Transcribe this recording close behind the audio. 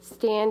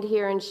stand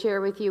here and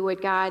share with you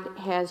what God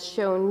has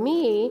shown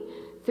me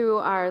through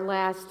our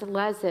last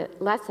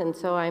lesson.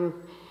 So I'm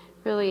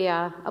really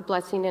a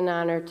blessing and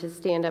honor to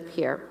stand up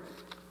here.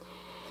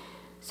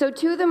 So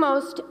two of the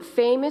most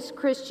famous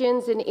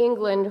Christians in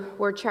England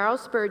were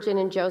Charles Spurgeon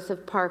and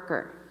Joseph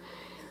Parker.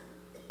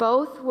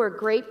 Both were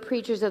great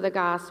preachers of the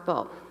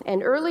gospel,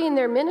 and early in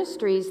their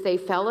ministries, they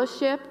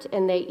fellowshipped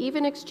and they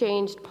even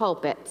exchanged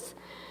pulpits.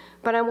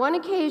 But on one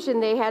occasion,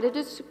 they had a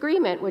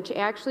disagreement which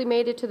actually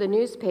made it to the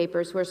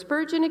newspapers, where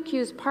Spurgeon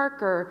accused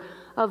Parker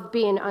of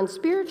being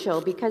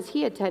unspiritual because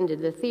he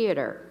attended the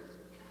theater.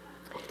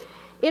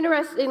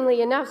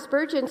 Interestingly enough,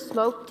 Spurgeon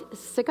smoked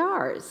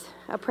cigars,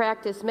 a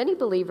practice many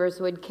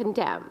believers would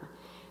condemn.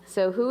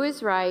 So who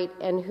is right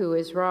and who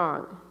is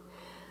wrong?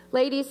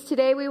 Ladies,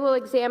 today we will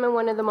examine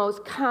one of the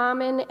most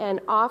common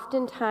and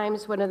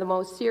oftentimes one of the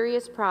most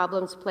serious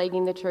problems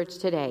plaguing the church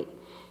today,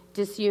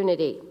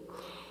 disunity.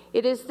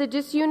 It is the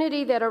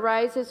disunity that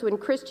arises when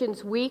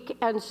Christians, weak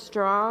and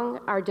strong,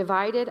 are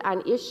divided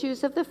on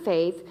issues of the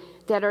faith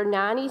that are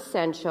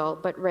non-essential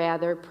but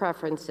rather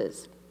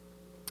preferences.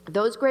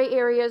 Those gray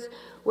areas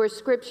where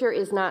Scripture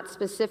is not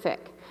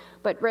specific,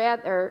 but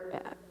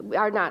rather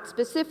are not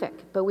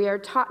specific. But we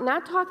are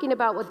not talking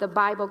about what the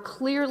Bible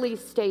clearly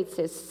states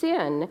as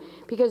sin,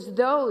 because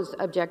those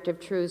objective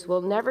truths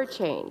will never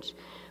change,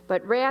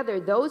 but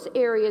rather those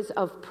areas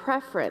of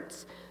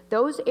preference,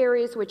 those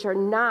areas which are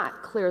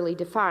not clearly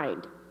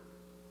defined.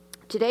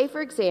 Today,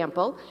 for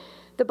example,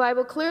 the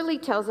Bible clearly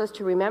tells us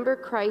to remember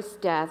Christ's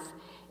death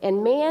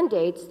and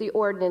mandates the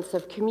ordinance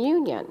of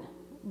communion.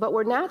 But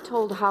we're not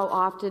told how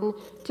often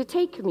to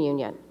take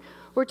communion.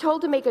 We're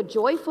told to make a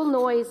joyful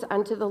noise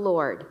unto the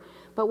Lord,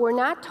 but we're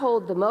not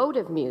told the mode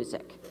of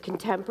music,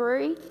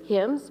 contemporary,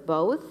 hymns,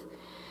 both.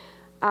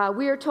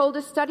 We are told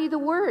to study the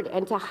Word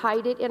and to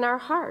hide it in our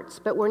hearts,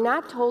 but we're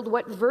not told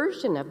what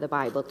version of the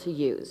Bible to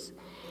use.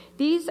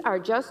 These are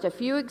just a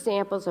few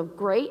examples of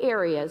gray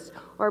areas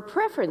or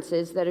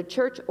preferences that a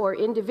church or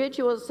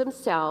individuals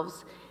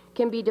themselves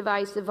can be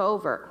divisive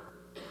over.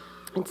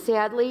 And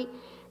sadly,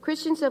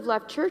 Christians have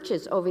left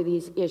churches over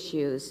these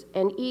issues,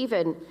 and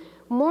even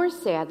more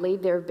sadly,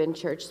 there have been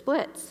church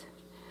splits.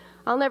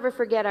 I'll never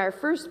forget our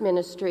first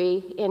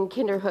ministry in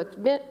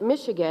Kinderhook,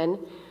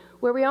 Michigan,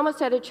 where we almost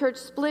had a church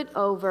split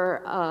over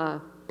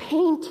a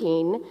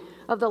painting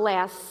of the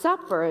Last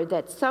Supper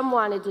that some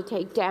wanted to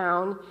take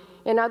down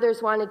and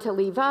others wanted to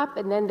leave up,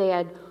 and then they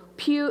had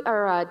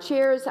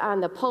chairs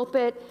on the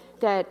pulpit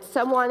that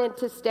some wanted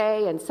to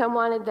stay and some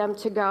wanted them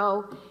to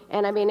go.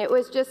 And I mean, it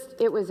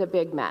was a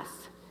big mess.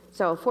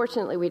 So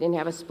fortunately, we didn't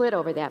have a split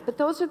over that. But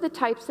those are the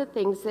types of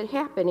things that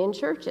happen in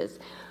churches.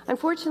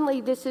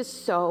 Unfortunately, this is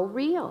so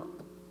real.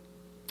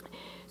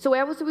 So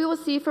as we will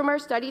see from our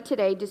study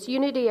today,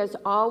 disunity has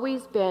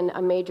always been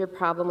a major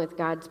problem with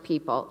God's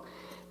people.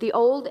 The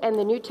Old and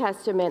the New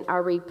Testament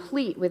are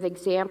replete with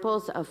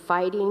examples of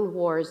fighting,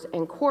 wars,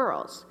 and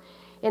quarrels.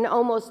 And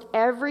almost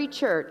every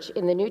church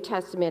in the New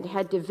Testament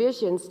had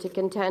divisions to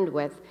contend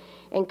with,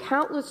 and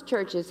countless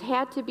churches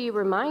had to be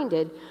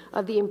reminded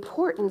of the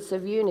importance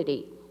of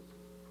unity.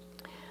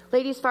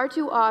 Ladies, far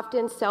too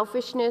often,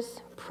 selfishness,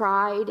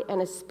 pride,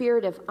 and a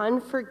spirit of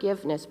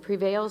unforgiveness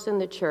prevails in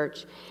the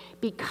church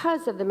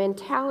because of the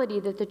mentality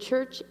that the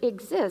church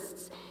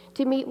exists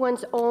to meet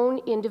one's own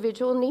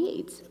individual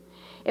needs.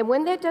 And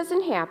when that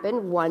doesn't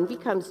happen, one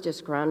becomes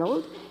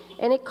disgruntled,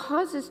 and it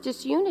causes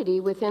disunity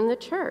within the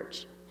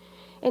church.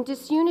 And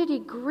disunity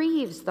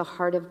grieves the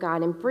heart of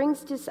God and brings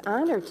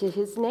dishonor to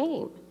his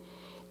name.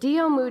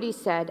 D.L. Moody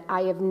said,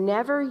 "I have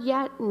never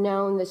yet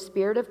known the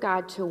Spirit of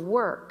God to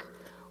work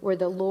where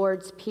the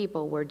Lord's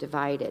people were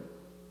divided."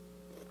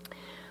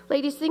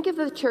 Ladies, think of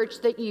the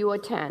church that you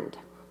attend.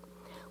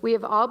 We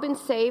have all been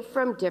saved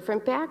from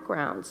different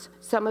backgrounds.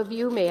 Some of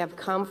you may have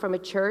come from a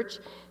church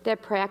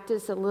that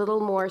practiced a little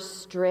more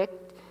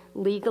strict,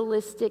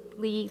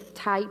 legalistically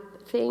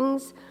type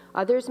things.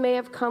 Others may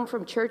have come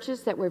from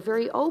churches that were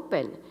very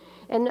open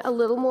and a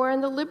little more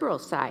on the liberal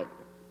side.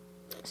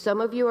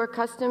 Some of you are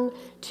accustomed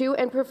to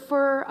and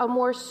prefer a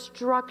more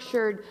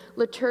structured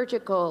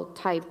liturgical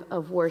type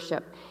of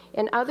worship,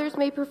 and others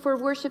may prefer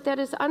worship that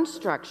is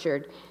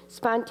unstructured,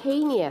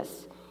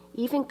 spontaneous,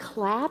 even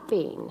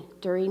clapping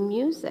during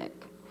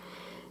music.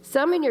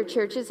 Some in your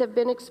churches have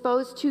been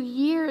exposed to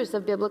years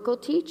of biblical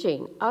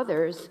teaching.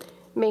 Others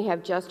may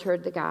have just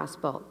heard the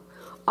gospel.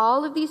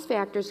 All of these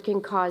factors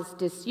can cause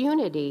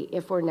disunity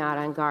if we're not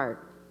on guard.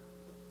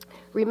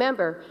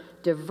 Remember,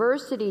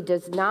 diversity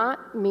does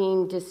not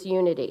mean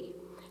disunity.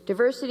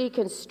 Diversity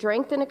can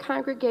strengthen a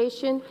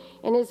congregation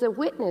and is a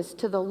witness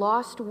to the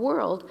lost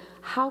world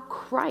how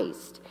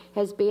Christ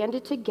has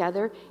banded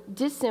together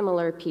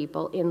dissimilar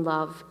people in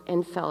love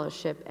and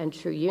fellowship and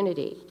true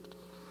unity.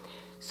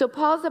 So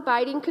Paul's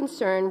abiding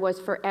concern was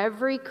for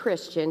every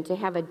Christian to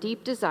have a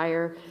deep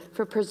desire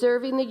for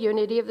preserving the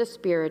unity of the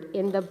Spirit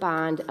in the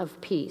bond of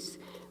peace.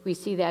 We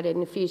see that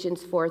in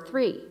Ephesians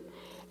 4:3.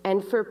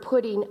 And for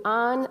putting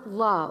on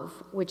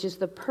love, which is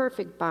the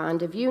perfect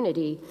bond of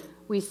unity,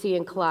 we see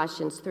in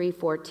Colossians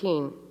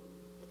 3:14.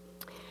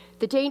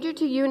 The danger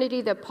to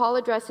unity that Paul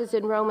addresses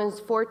in Romans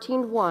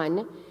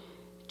 14:1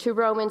 to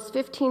Romans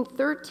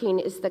 15:13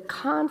 is the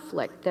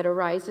conflict that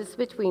arises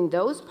between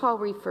those Paul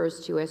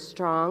refers to as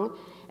strong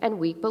and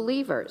weak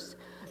believers,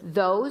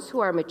 those who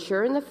are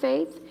mature in the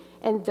faith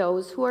and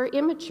those who are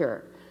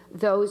immature,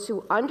 those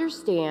who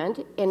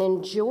understand and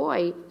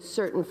enjoy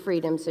certain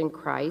freedoms in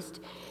Christ,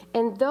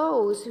 and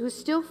those who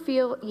still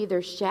feel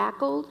either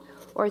shackled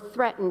or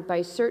threatened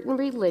by certain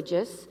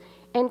religious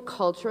and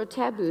cultural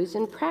taboos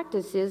and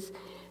practices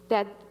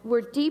that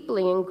were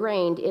deeply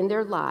ingrained in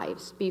their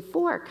lives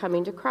before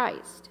coming to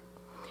Christ.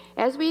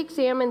 As we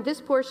examine this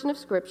portion of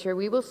Scripture,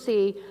 we will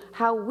see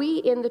how we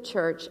in the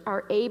church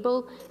are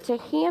able to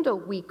handle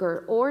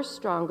weaker or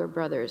stronger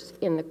brothers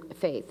in the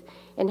faith,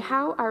 and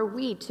how are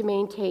we to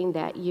maintain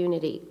that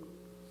unity.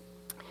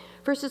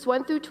 Verses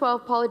 1 through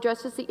 12, Paul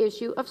addresses the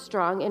issue of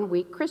strong and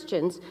weak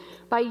Christians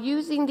by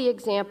using the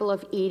example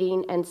of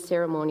eating and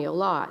ceremonial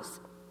laws.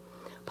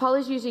 Paul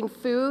is using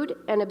food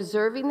and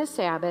observing the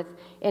Sabbath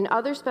and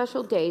other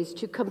special days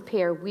to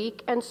compare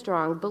weak and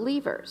strong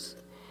believers.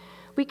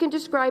 We can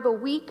describe a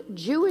weak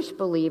Jewish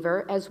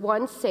believer as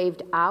one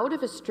saved out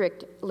of a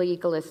strict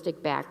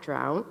legalistic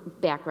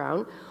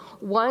background,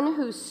 one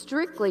who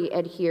strictly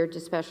adhered to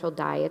special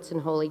diets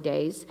and holy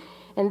days,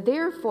 and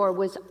therefore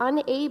was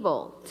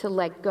unable to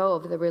let go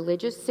of the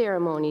religious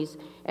ceremonies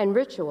and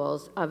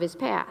rituals of his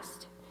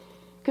past.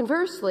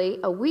 Conversely,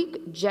 a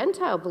weak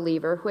Gentile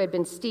believer who had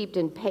been steeped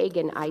in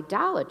pagan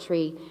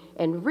idolatry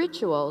and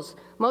rituals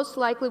most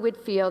likely would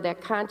feel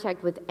that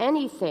contact with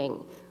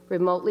anything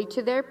remotely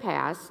to their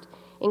past,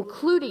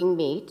 including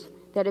meat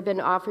that had been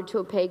offered to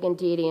a pagan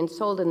deity and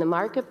sold in the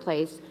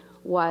marketplace,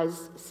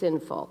 was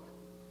sinful.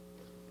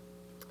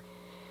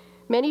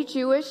 Many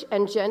Jewish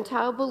and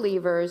Gentile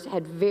believers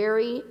had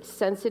very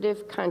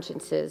sensitive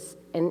consciences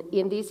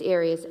in these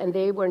areas, and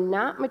they were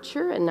not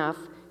mature enough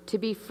to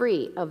be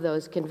free of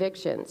those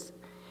convictions.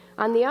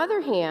 On the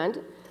other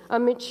hand, a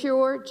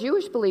mature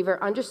Jewish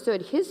believer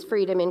understood his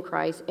freedom in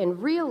Christ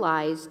and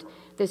realized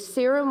the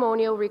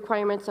ceremonial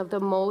requirements of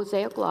the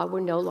Mosaic law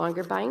were no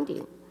longer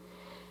binding.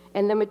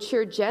 And the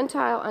mature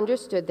Gentile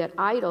understood that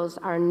idols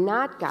are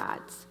not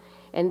gods,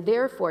 and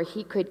therefore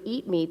he could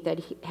eat meat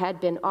that had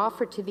been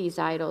offered to these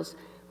idols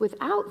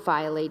without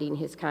violating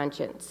his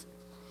conscience.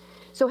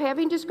 So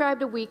having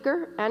described a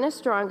weaker and a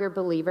stronger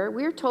believer,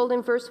 we are told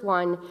in verse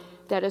 1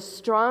 that a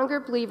stronger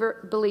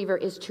believer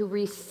is to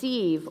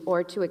receive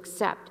or to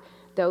accept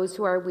those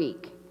who are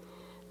weak.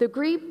 The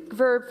Greek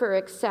verb for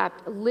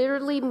accept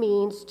literally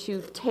means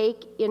to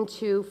take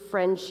into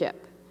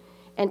friendship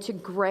and to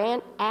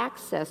grant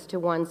access to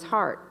one's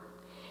heart.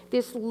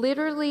 This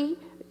literally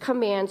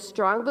commands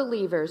strong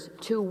believers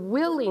to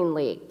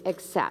willingly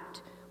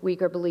accept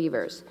weaker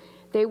believers.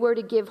 They were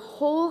to give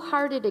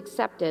wholehearted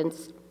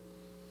acceptance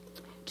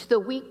to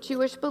the weak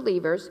Jewish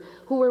believers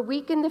who were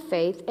weak in the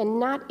faith and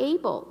not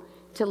able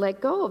to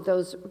let go of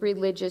those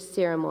religious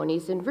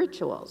ceremonies and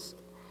rituals.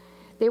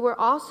 They were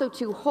also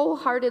to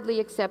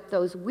wholeheartedly accept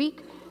those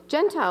weak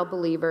Gentile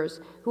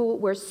believers who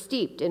were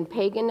steeped in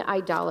pagan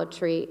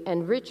idolatry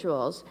and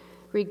rituals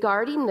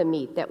regarding the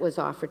meat that was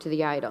offered to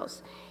the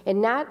idols. And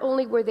not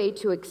only were they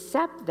to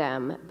accept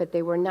them, but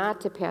they were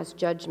not to pass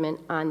judgment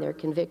on their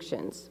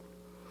convictions.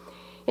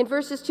 In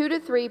verses 2 to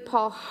 3,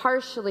 Paul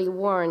harshly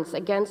warns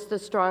against the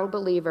strong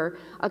believer,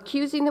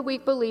 accusing the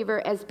weak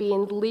believer as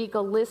being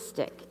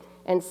legalistic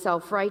and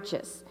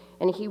self-righteous.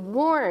 And he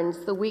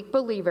warns the weak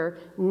believer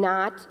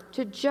not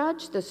to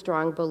judge the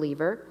strong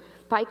believer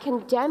by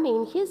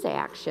condemning his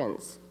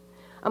actions.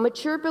 A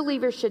mature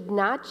believer should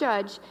not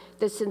judge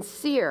the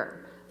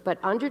sincere but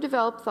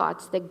underdeveloped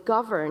thoughts that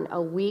govern a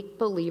weak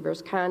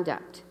believer's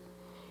conduct.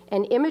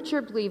 An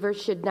immature believer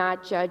should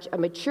not judge a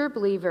mature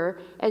believer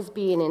as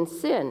being in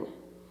sin.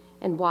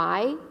 And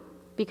why?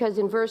 Because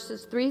in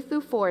verses 3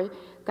 through 4,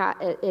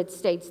 it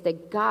states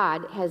that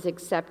God has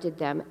accepted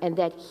them and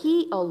that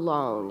he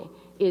alone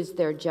is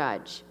their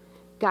judge.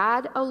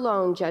 God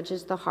alone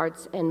judges the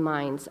hearts and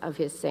minds of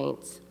his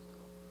saints.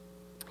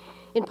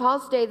 In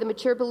Paul's day, the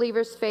mature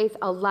believer's faith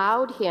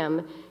allowed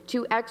him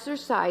to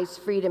exercise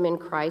freedom in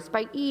Christ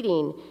by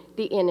eating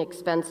the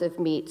inexpensive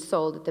meat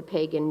sold at the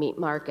pagan meat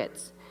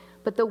markets.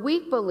 But the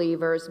weak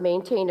believers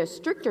maintained a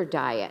stricter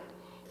diet,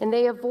 and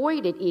they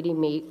avoided eating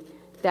meat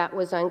that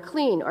was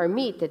unclean or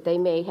meat that they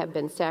may have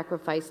been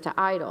sacrificed to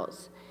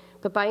idols.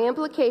 But by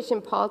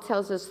implication, Paul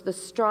tells us the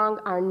strong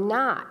are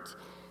not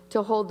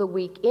to hold the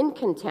weak in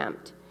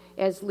contempt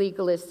as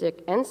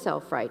legalistic and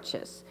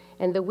self-righteous,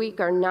 and the weak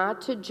are not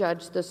to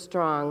judge the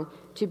strong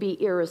to be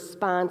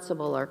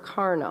irresponsible or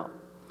carnal.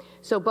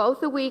 So both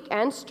the weak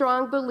and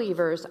strong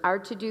believers are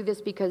to do this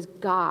because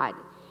God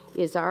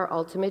is our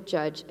ultimate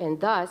judge,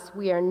 and thus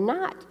we are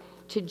not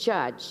to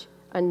judge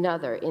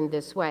another in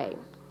this way.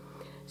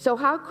 So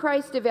how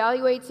Christ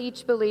evaluates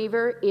each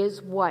believer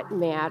is what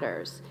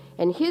matters,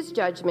 and his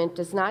judgment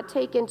does not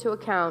take into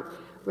account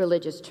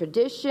religious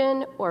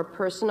tradition or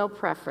personal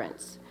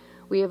preference.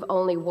 We have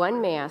only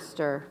one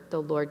master,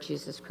 the Lord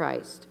Jesus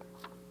Christ.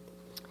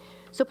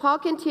 So Paul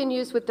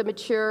continues with the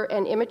mature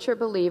and immature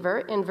believer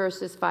in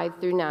verses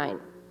 5 through 9.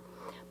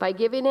 by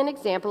giving an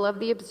example of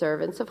the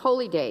observance of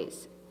holy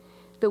days.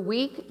 The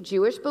weak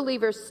Jewish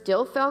believers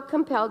still felt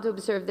compelled to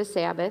observe the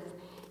Sabbath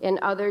and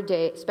other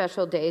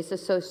special days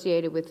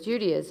associated with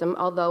Judaism,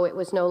 although it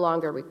was no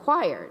longer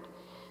required.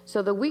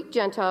 So the weak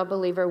Gentile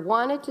believer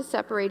wanted to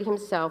separate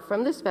himself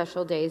from the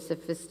special days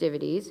of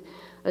festivities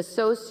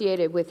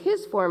associated with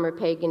his former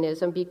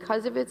paganism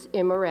because of its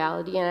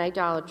immorality and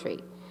idolatry.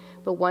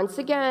 But once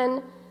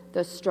again,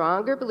 the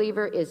stronger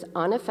believer is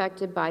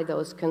unaffected by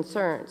those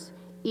concerns.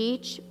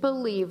 Each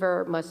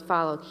believer must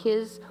follow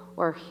his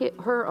or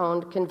her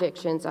own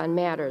convictions on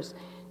matters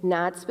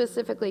not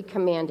specifically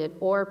commanded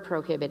or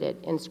prohibited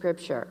in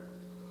Scripture.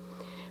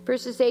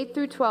 Verses 8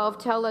 through 12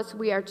 tell us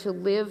we are to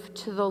live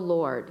to the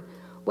Lord.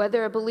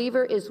 Whether a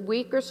believer is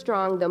weak or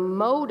strong, the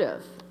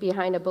motive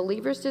behind a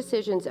believer's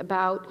decisions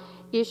about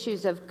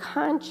issues of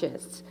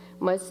conscience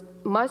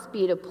must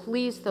be to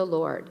please the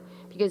Lord,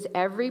 because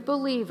every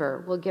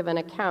believer will give an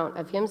account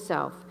of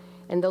himself,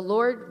 and the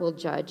Lord will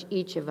judge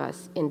each of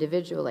us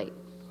individually.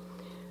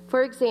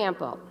 For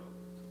example,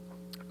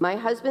 my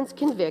husband's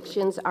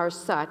convictions are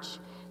such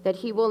that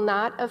he will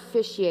not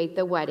officiate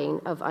the wedding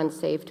of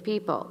unsaved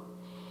people.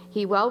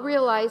 He well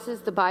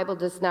realizes the Bible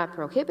does not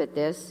prohibit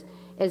this,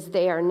 as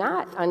they are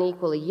not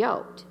unequally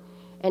yoked,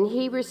 and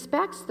he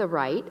respects the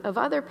right of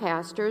other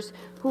pastors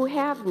who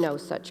have no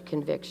such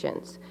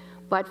convictions.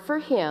 But for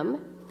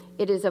him,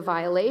 it is a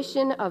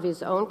violation of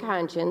his own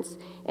conscience,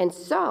 and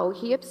so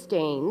he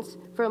abstains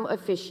from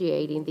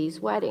officiating these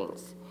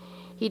weddings.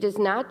 He does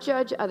not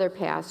judge other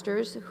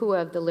pastors who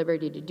have the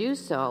liberty to do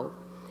so,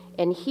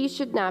 and he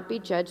should not be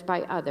judged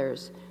by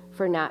others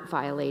for not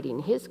violating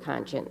his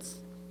conscience.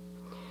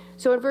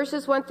 So in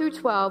verses 1 through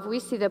 12, we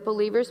see that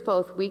believers,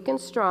 both weak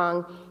and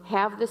strong,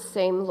 have the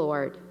same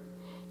Lord.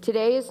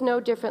 Today is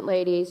no different,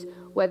 ladies.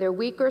 Whether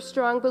weak or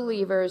strong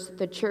believers,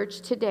 the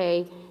church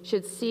today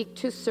should seek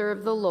to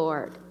serve the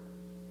Lord.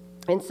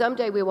 And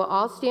someday we will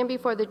all stand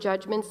before the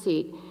judgment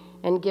seat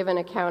and give an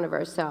account of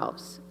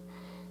ourselves.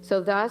 So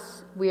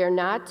thus, we are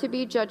not to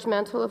be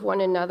judgmental of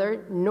one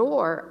another,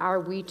 nor are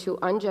we to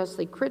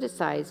unjustly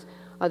criticize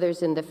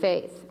others in the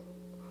faith.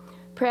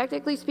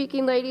 Practically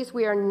speaking, ladies,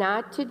 we are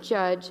not to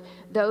judge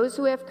those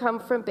who have come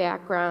from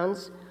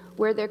backgrounds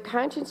where their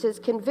consciences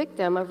convict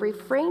them of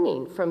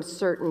refraining from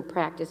certain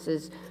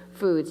practices,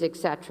 foods,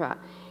 etc.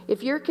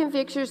 If your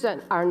convictions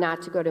are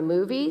not to go to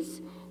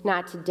movies,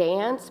 not to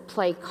dance,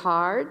 play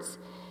cards,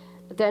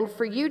 then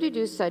for you to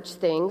do such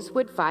things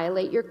would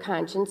violate your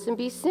conscience and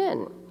be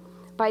sin.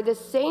 By the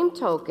same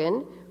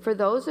token, for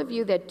those of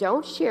you that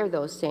don't share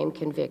those same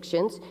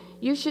convictions,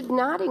 you should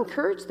not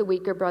encourage the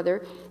weaker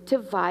brother to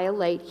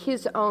violate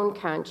his own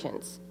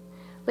conscience.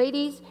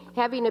 Ladies,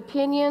 having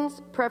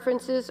opinions,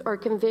 preferences, or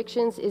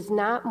convictions is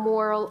not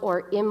moral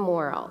or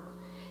immoral.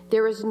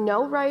 There is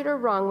no right or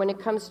wrong when it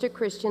comes to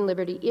Christian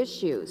liberty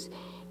issues.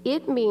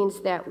 It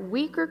means that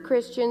weaker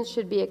Christians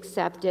should be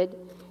accepted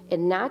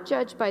and not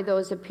judged by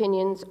those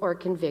opinions or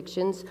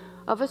convictions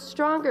of a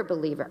stronger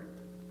believer.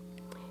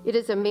 It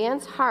is a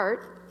man's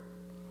heart.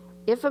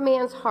 If a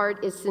man's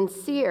heart is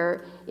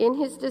sincere in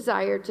his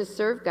desire to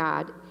serve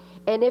God,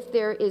 and if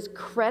there is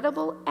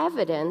credible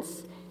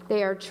evidence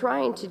they are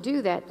trying to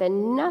do that,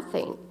 then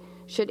nothing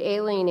should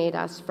alienate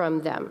us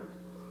from them.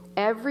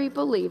 Every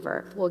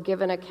believer will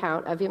give an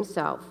account of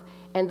himself,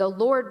 and the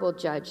Lord will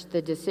judge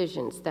the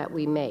decisions that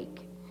we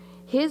make.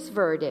 His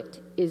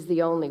verdict is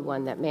the only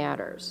one that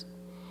matters.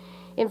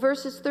 In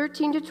verses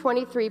 13 to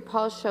 23,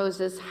 Paul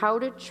shows us how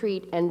to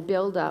treat and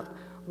build up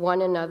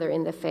one another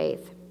in the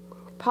faith.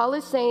 Paul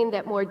is saying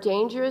that more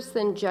dangerous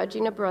than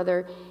judging a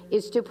brother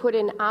is to put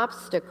an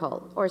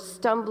obstacle or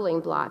stumbling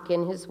block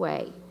in his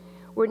way.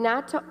 We're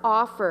not to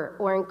offer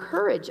or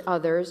encourage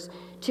others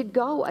to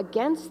go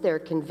against their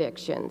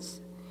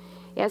convictions.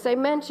 As I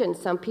mentioned,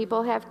 some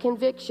people have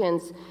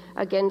convictions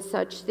against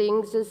such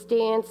things as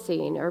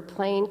dancing or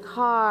playing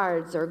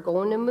cards or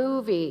going to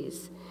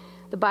movies.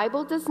 The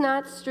Bible does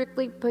not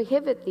strictly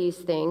prohibit these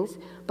things,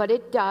 but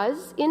it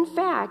does, in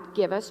fact,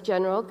 give us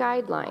general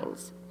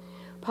guidelines.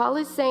 Paul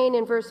is saying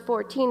in verse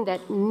 14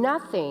 that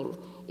nothing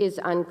is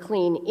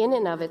unclean in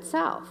and of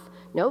itself.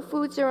 No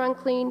foods are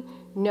unclean,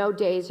 no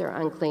days are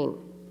unclean.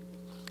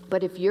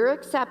 But if your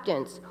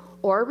acceptance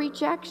or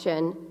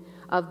rejection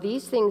of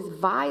these things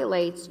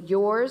violates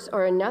yours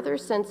or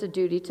another's sense of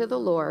duty to the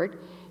Lord,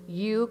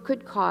 you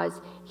could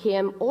cause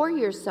him or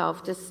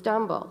yourself to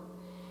stumble.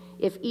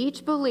 If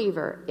each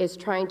believer is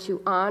trying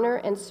to honor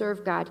and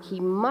serve God,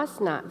 he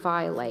must not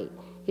violate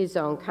his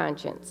own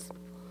conscience.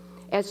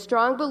 As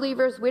strong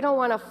believers, we don't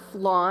want to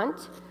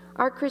flaunt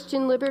our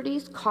Christian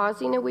liberties,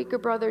 causing a weaker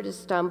brother to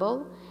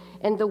stumble,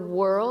 and the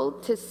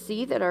world to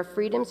see that our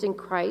freedoms in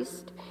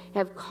Christ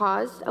have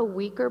caused a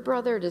weaker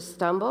brother to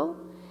stumble.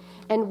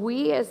 And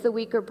we, as the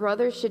weaker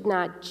brother, should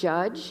not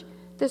judge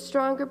the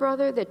stronger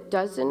brother that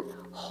doesn't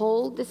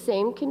hold the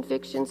same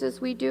convictions as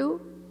we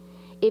do.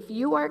 If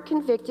you are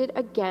convicted,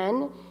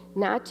 again,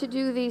 not to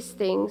do these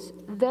things,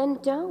 then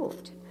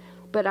don't.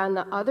 But on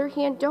the other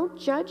hand, don't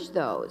judge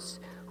those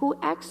who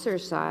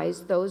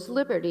exercise those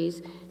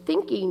liberties,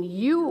 thinking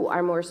you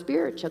are more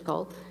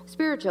spiritual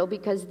spiritual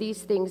because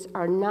these things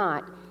are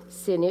not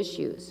sin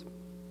issues.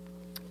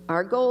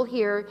 Our goal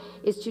here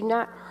is to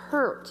not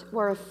hurt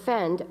or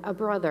offend a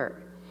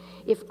brother.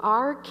 If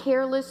our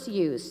careless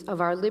use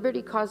of our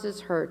liberty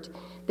causes hurt,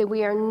 then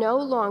we are no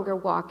longer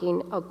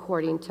walking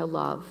according to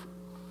love.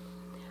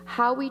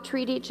 How we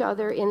treat each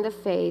other in the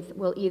faith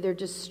will either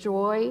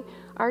destroy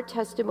our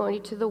testimony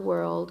to the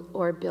world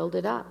or build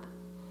it up.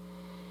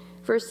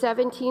 Verse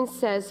 17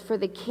 says, "For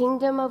the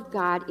kingdom of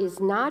God is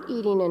not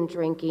eating and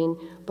drinking,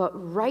 but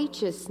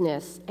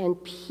righteousness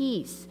and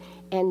peace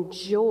and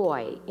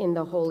joy in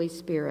the Holy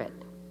Spirit."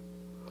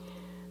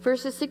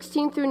 Verses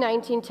 16 through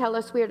 19 tell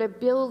us we are to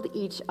build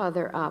each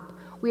other up.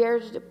 We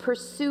are to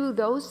pursue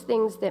those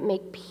things that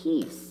make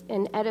peace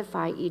and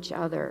edify each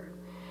other.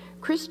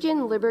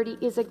 Christian liberty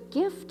is a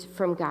gift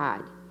from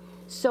God,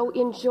 so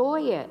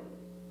enjoy it.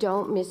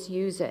 Don't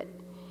misuse it.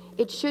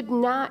 It should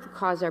not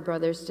cause our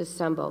brothers to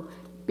stumble,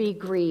 be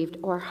grieved,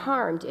 or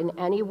harmed in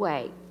any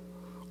way.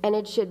 And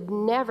it should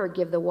never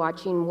give the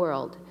watching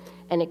world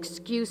an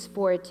excuse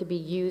for it to be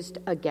used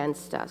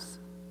against us.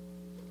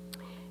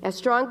 As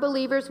strong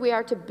believers, we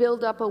are to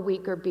build up a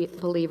weaker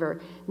believer,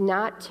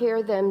 not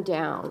tear them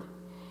down.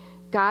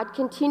 God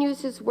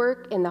continues his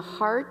work in the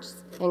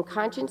hearts and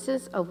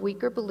consciences of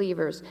weaker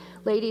believers.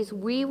 Ladies,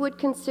 we would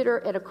consider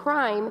it a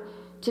crime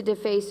to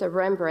deface a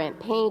Rembrandt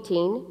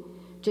painting,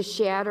 to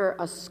shatter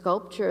a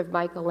sculpture of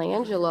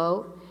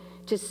Michelangelo,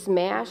 to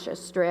smash a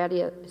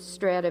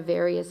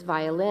Stradivarius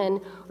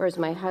violin, or as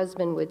my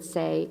husband would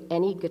say,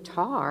 any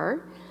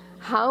guitar.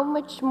 How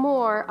much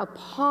more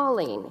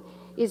appalling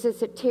is it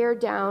to tear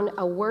down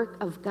a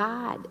work of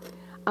God,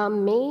 a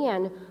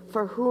man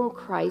for whom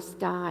Christ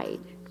died?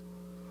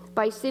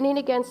 By sinning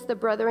against the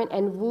brethren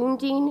and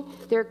wounding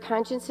their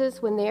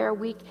consciences when they are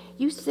weak,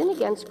 you sin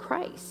against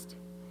Christ.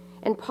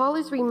 And Paul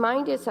is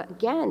reminding us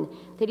again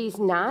that he's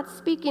not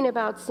speaking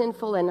about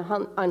sinful and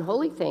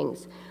unholy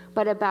things,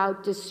 but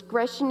about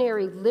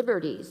discretionary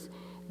liberties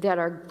that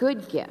are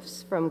good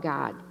gifts from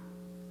God.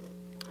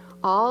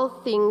 All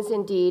things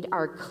indeed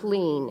are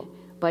clean,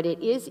 but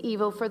it is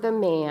evil for the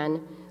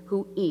man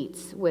who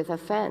eats with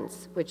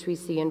offense, which we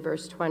see in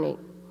verse 20.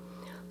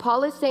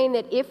 Paul is saying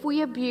that if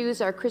we abuse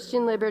our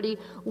Christian liberty,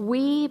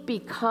 we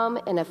become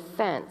an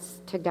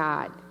offense to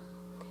God.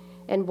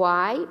 And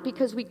why?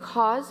 Because we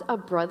cause a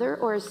brother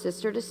or a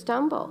sister to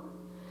stumble.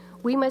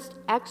 We must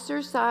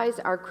exercise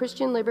our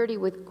Christian liberty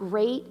with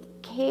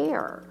great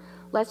care,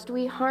 lest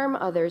we harm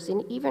others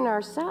and even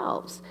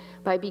ourselves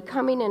by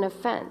becoming an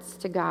offense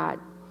to God.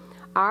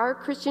 Our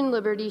Christian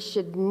liberty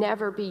should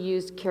never be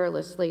used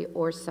carelessly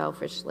or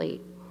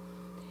selfishly.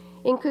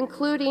 In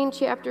concluding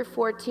chapter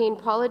 14,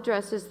 Paul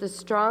addresses the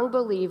strong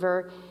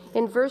believer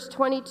in verse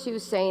 22,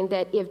 saying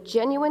that if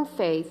genuine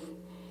faith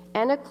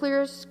and a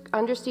clear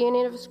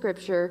understanding of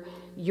Scripture,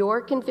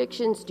 your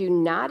convictions do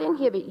not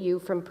inhibit you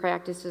from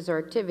practices or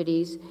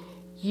activities,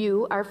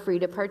 you are free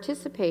to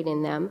participate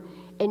in them,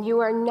 and you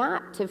are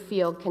not to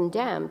feel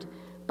condemned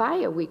by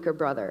a weaker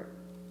brother.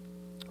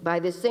 By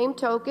the same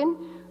token,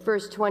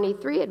 verse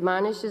 23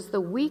 admonishes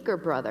the weaker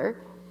brother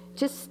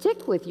to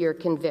stick with your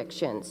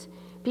convictions,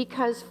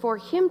 because for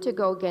him to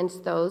go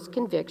against those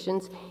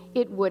convictions,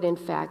 it would in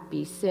fact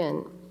be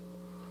sin.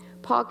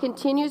 Paul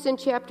continues in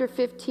chapter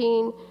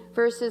 15,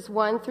 verses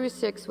 1 through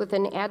 6, with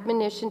an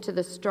admonition to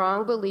the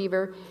strong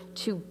believer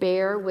to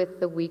bear with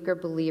the weaker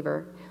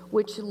believer,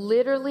 which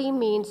literally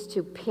means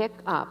to pick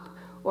up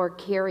or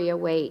carry a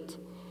weight.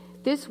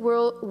 This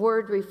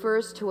word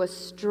refers to a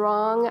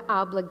strong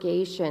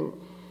obligation.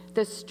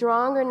 The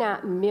strong are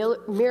not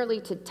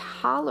merely to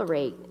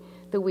tolerate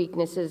the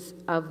weaknesses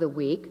of the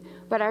weak,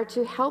 but are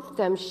to help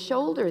them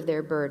shoulder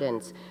their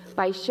burdens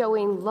by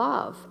showing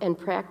love and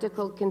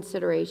practical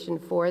consideration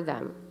for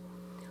them.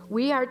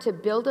 We are to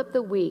build up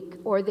the weak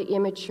or the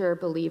immature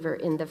believer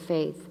in the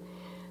faith.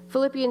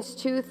 Philippians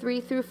 2, 3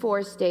 through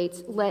 4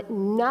 states, "Let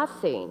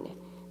nothing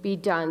be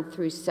done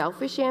through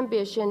selfish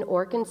ambition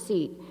or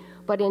conceit,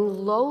 but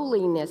in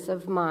lowliness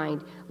of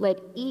mind, let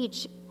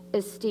each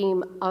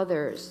esteem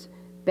others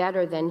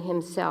better than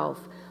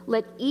himself.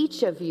 Let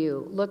each of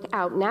you look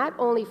out not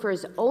only for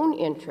his own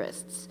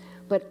interests,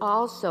 but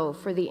also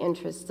for the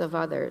interests of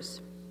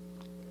others."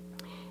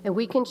 And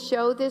we can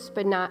show this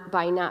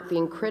by not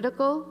being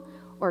critical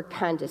or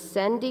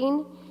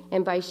condescending,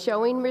 and by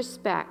showing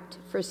respect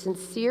for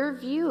sincere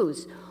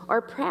views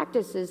or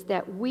practices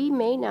that we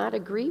may not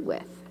agree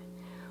with.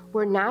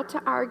 We're not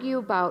to argue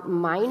about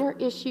minor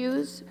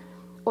issues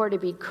or to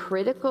be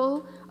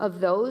critical of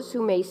those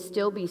who may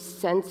still be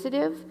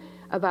sensitive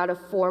about a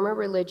former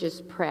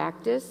religious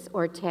practice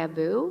or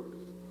taboo.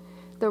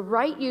 The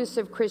right use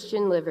of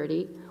Christian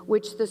liberty,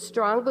 which the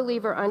strong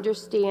believer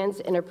understands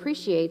and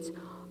appreciates,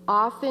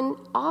 often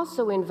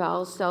also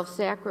involves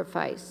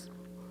self-sacrifice.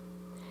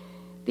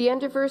 The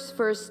end of verse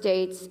 1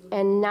 states,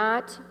 "and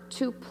not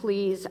to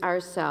please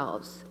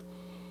ourselves."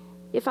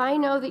 If I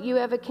know that you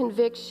have a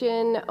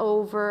conviction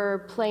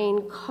over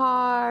playing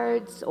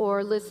cards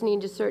or listening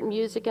to certain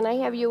music, and I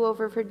have you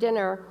over for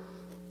dinner,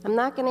 I'm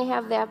not going to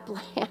have that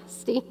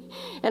blasting,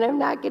 and I'm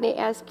not going to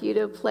ask you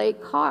to play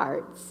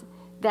cards.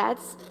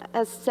 That's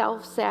a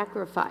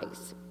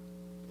self-sacrifice.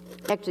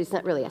 Actually, it's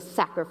not really a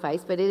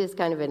sacrifice, but it is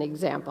kind of an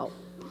example.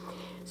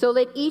 So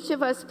let each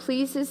of us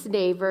please his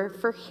neighbor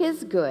for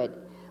his good,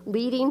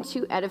 leading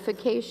to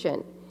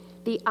edification.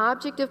 The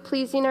object of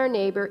pleasing our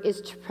neighbor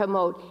is to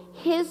promote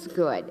his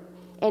good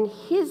and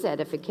his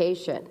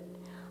edification.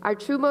 Our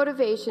true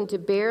motivation to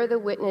bear the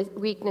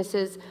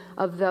weaknesses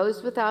of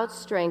those without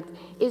strength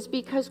is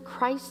because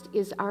Christ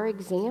is our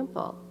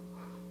example.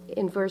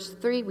 In verse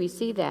 3, we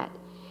see that.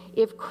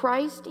 If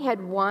Christ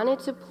had wanted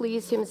to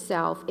please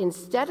himself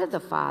instead of the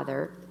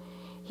Father,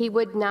 he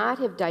would not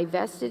have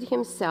divested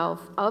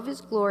himself of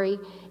his glory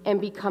and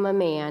become a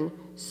man,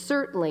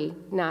 certainly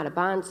not a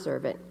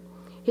bondservant.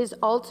 His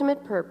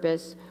ultimate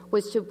purpose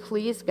was to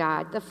please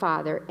God the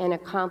Father and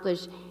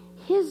accomplish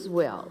his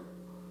will.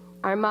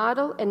 Our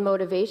model and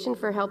motivation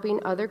for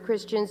helping other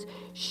Christians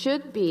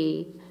should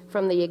be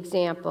from the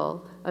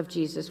example of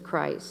Jesus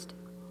Christ.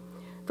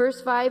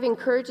 Verse 5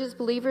 encourages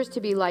believers to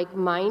be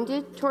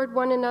like-minded toward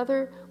one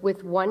another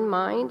with one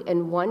mind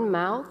and one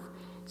mouth,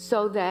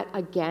 so that,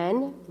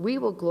 again, we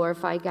will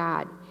glorify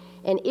God.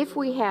 And if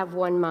we have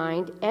one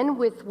mind and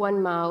with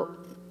one mouth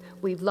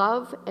we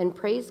love and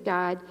praise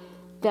God,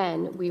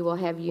 then we will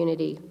have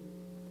unity.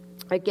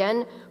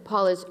 Again,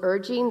 Paul is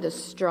urging the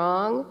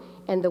strong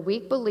and the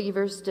weak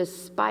believers,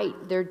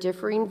 despite their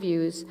differing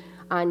views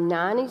on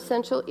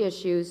non-essential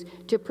issues,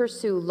 to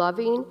pursue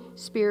loving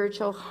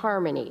spiritual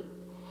harmony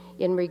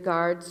in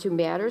regards to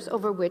matters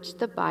over which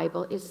the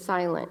Bible is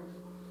silent.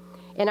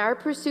 And our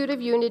pursuit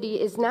of unity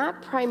is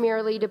not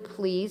primarily to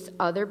please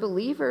other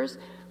believers,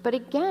 but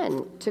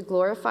again, to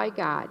glorify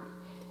God.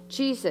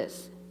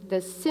 Jesus,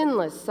 the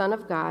sinless Son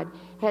of God,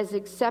 has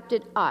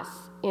accepted us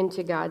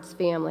into God's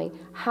family.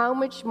 How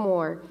much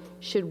more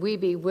should we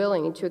be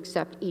willing to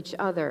accept each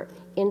other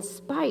in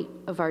spite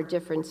of our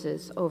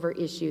differences over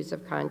issues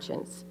of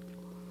conscience?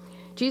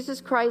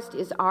 Jesus Christ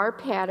is our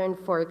pattern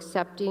for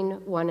accepting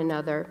one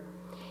another.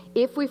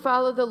 If we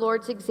follow the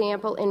Lord's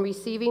example in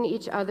receiving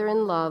each other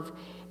in love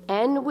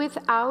and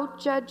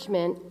without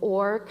judgment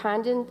or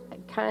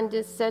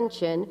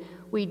condescension,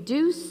 we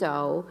do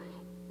so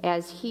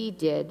as he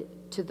did,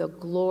 to the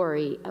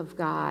glory of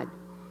God.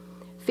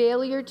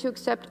 Failure to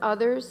accept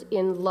others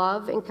in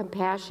love and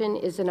compassion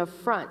is an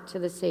affront to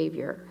the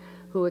Savior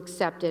who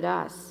accepted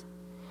us.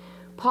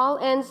 Paul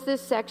ends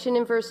this section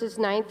in verses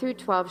 9 through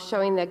 12,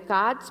 showing that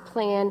God's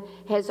plan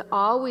has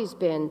always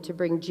been to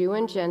bring Jew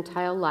and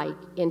Gentile alike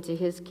into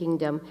his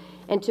kingdom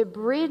and to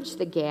bridge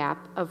the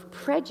gap of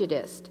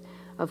prejudice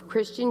of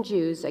Christian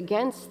Jews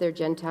against their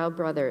Gentile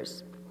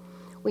brothers.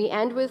 We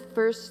end with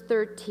verse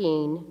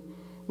 13.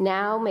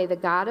 Now may the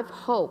God of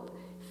hope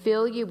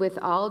fill you with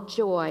all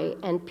joy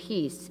and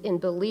peace in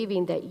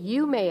believing, that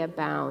you may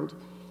abound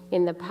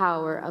in the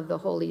power of the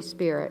Holy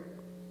Spirit.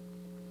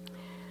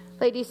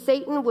 Ladies,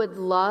 Satan would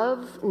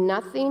love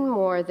nothing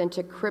more than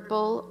to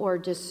cripple or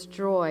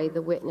destroy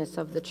the witness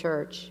of the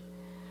church.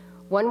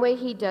 One way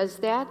he does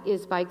that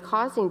is by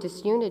causing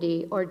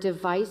disunity or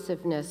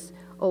divisiveness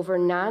over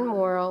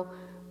non-moral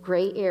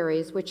gray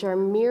areas, which are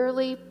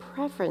merely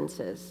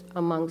preferences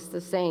amongst the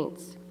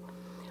saints.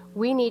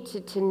 We need to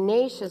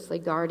tenaciously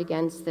guard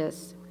against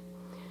this.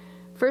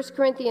 1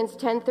 Corinthians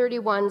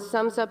 10:31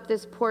 sums up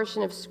this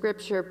portion of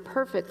Scripture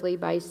perfectly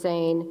by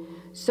saying,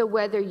 "So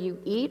whether you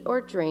eat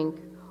or drink,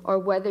 or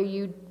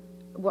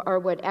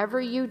whatever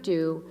you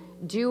do,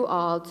 do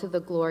all to the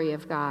glory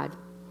of God."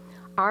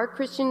 Our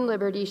Christian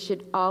liberty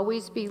should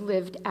always be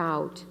lived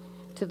out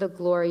to the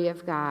glory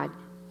of God.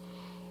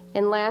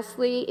 And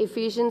lastly,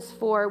 Ephesians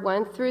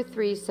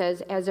 4:1-3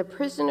 says, "As a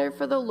prisoner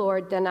for the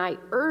Lord, then I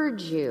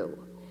urge you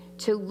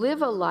to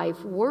live a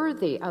life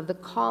worthy of the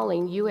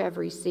calling you have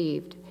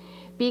received.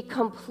 Be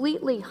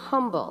completely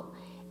humble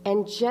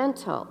and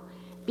gentle.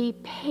 Be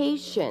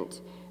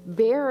patient,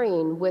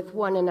 bearing with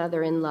one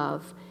another in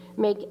love.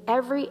 Make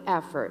every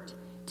effort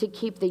to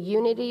keep the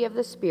unity of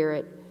the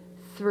Spirit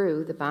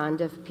through the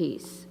bond of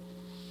peace."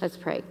 Let's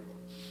pray.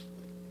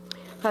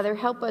 Father,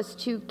 help us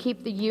to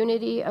keep the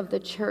unity of the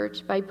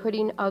church by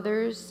putting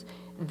others,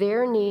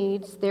 their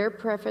needs, their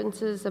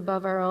preferences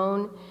above our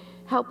own.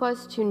 Help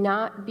us to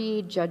not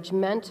be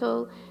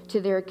judgmental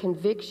to their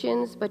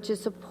convictions, but to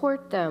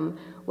support them,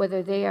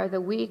 whether they are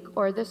the weak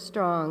or the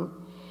strong.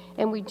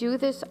 And we do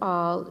this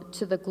all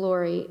to the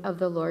glory of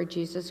the Lord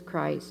Jesus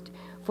Christ.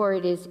 For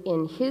it is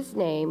in his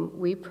name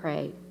we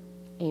pray.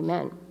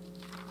 Amen.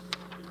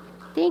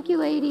 Thank you,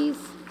 ladies.